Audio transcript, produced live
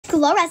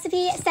Glow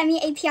Recipe sent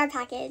me a PR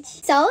package.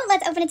 So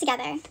let's open it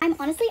together. I'm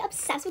honestly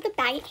obsessed with the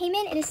bag it came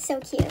in. It is so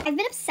cute. I've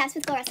been obsessed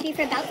with Glow Recipe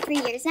for about 3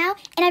 years now,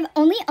 and I've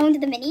only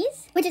owned the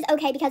minis, which is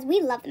okay because we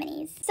love the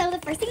minis. So the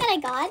first thing that I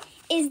got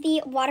is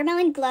the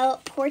Watermelon Glow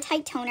Pore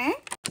Tight Toner.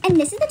 And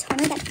this is the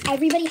toner that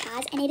everybody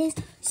has, and it is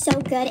so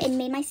good. It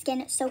made my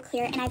skin so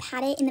clear, and I've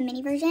had it in the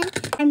mini version.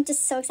 I'm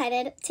just so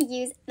excited to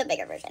use the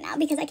bigger version now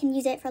because I can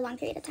use it for a long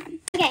period of time.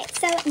 Okay,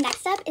 so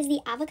next up is the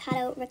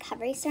Avocado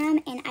Recovery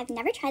Serum, and I've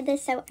never tried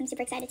this, so I'm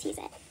super excited to use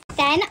it.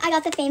 Then I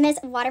got the famous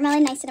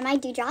Watermelon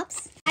Niacinamide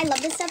Dewdrops. I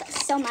love this stuff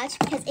so much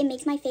because it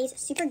makes my face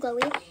super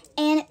glowy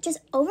and just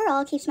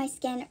overall keeps my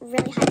skin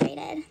really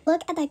hydrated.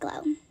 Look at that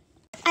glow.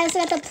 I also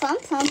got the Plum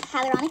Plump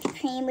Hyaluronic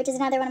Cream, which is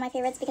another one of my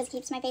favorites because it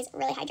keeps my face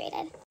really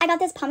hydrated. I got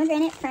this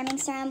Pomegranate Firming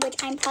Serum, which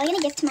I'm probably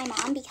going to gift to my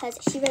mom because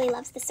she really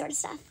loves this sort of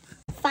stuff.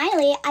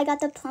 Finally, I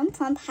got the Plum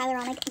Plump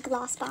Hyaluronic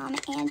Gloss Bomb,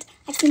 and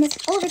I've seen this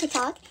all over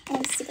TikTok, and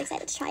I'm super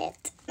excited to try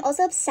it. I'm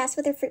also obsessed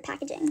with their fruit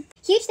packaging.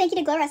 Huge thank you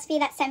to Glow Recipe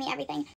that sent me everything.